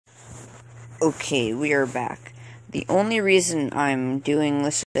Okay, we are back. The only reason I'm doing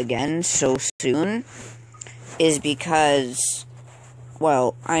this again so soon is because,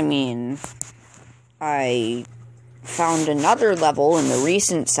 well, I found another level in the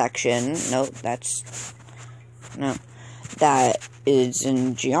recent section. That is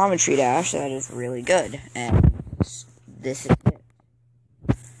in Geometry Dash that is really good, and this is it.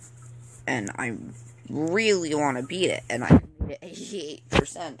 And I really want to beat it, and I made it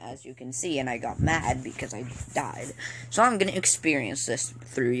 88%, as you can see, and I got mad because I died. So I'm gonna experience this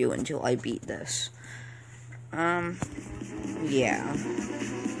through you until I beat this. Yeah.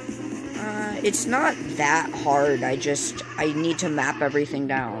 It's not that hard, I need to map everything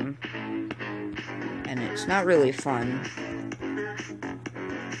down. And it's not really fun.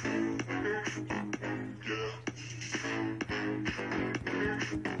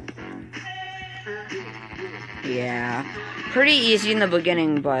 Yeah, pretty easy in the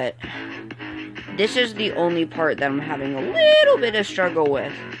beginning, but this is the only part that I'm having a little bit of struggle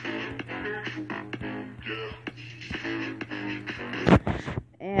with.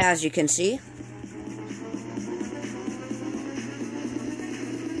 As you can see.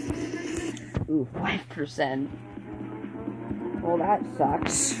 Ooh, 5%. Well, that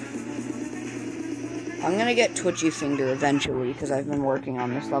sucks. I'm gonna get twitchy finger eventually, because I've been working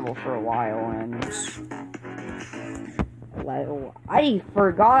on this level for a while, and I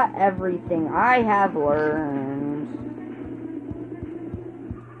forgot everything I have learned.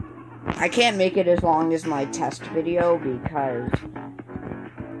 I can't make it as long as my test video, because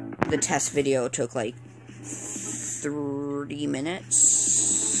the test video took like 30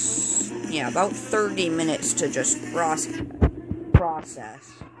 minutes. Yeah, about 30 minutes to just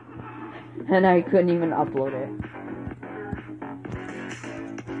process. And I couldn't even upload it.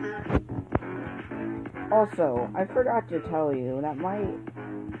 Also, I forgot to tell you that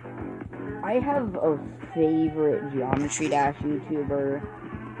I have a favorite Geometry Dash YouTuber,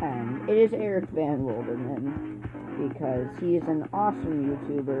 and it is Eric Van Wilderman, because he is an awesome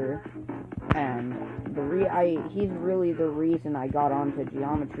YouTuber, and he's really the reason I got onto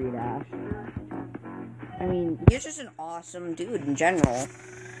Geometry Dash. I mean, he's just an awesome dude in general,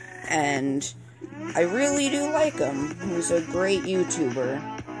 and I really do like him. He's a great YouTuber.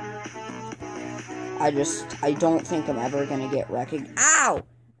 I don't think I'm ever gonna get recognized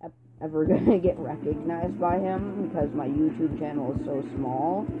by him, because my YouTube channel is so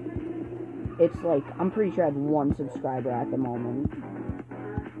small. It's like, I'm pretty sure I have 1 subscriber at the moment.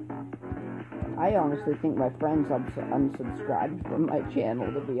 I honestly think my friends unsubscribed from my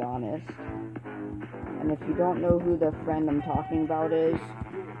channel, to be honest. And if you don't know who the friend I'm talking about is,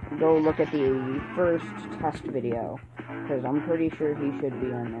 go look at the first test video, because I'm pretty sure he should be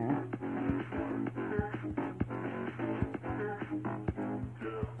in there.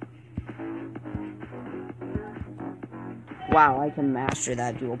 Wow, I can master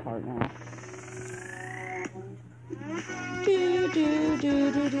that dual part now.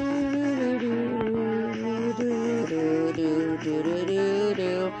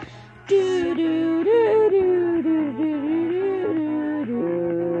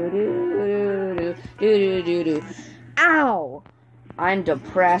 Ow! I'm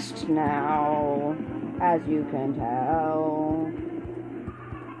depressed now, as you can tell.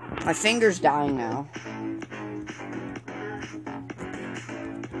 My finger's dying now.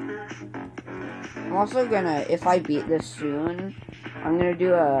 I'm also gonna, if I beat this soon, I'm gonna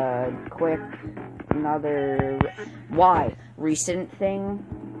do a quick, recent thing,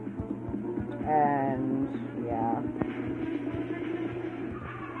 and, yeah.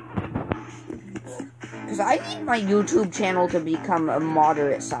 Because I need my YouTube channel to become a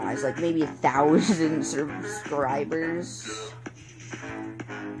moderate size, like maybe 1,000 subscribers.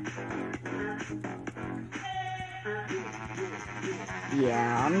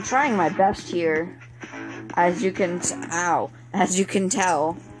 Yeah, I'm trying my best here. As you can tell.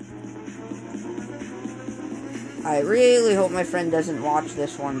 I really hope my friend doesn't watch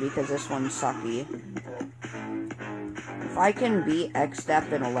this one, because this one's sucky. If I can beat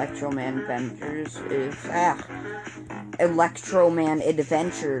X-Step and Electroman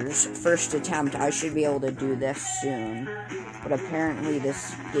Adventures first attempt, I should be able to do this soon. But apparently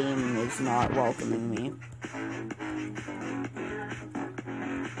this game is not welcoming me.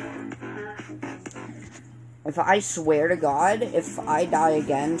 I swear to God, if I die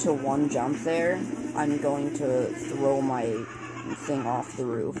again to 1 jump there, I'm going to throw my thing off the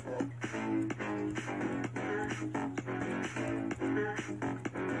roof.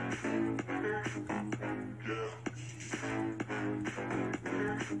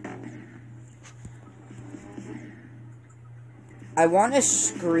 I want to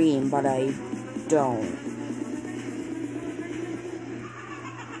scream, but I don't.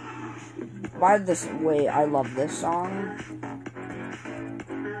 By the way, I love this song.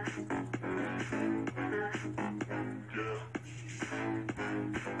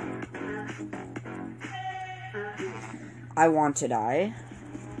 I want to die.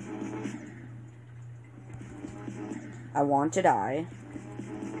 I want to die.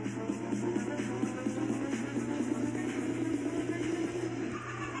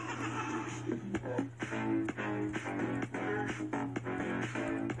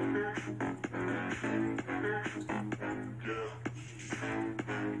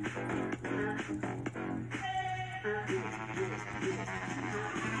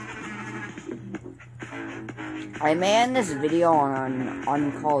 I may end this video on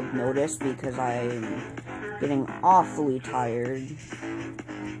uncalled notice because I'm getting awfully tired.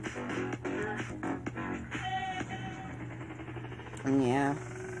 And yeah.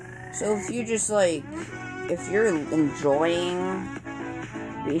 So if you just like, if you're enjoying,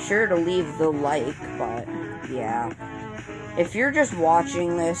 be sure to leave the like, but yeah. If you're just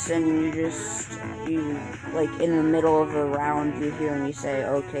watching this and you like in the middle of a round you hear me say,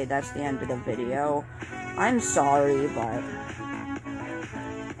 okay, that's the end of the video, I'm sorry, but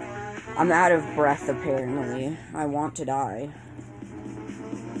I'm out of breath apparently. I want to die.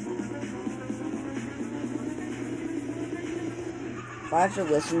 If I have to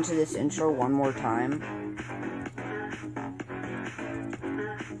listen to this intro one more time,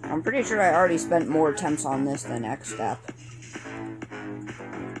 I'm pretty sure I already spent more attempts on this than Next Step.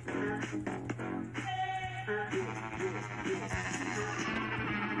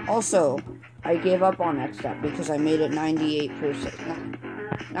 Also, I gave up on Next Step because I made it 98%.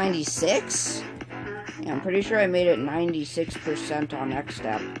 96? Yeah, I'm pretty sure I made it 96% on Next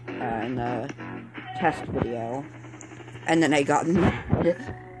Step in the test video. And then I got mad.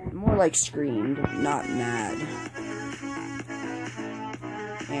 More like screamed, not mad.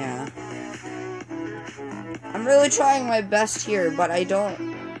 Yeah. I'm really trying my best here, but I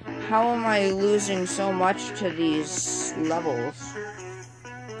don't... How am I losing so much to these levels?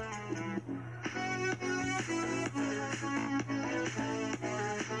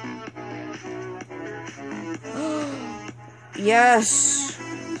 Yes!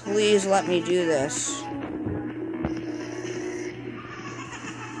 Please let me do this.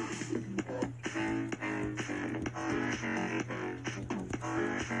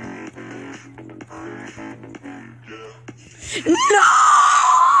 No!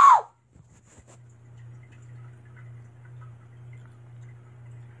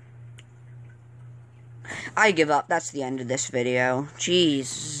 I give up. That's the end of this video.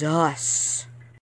 Jesus.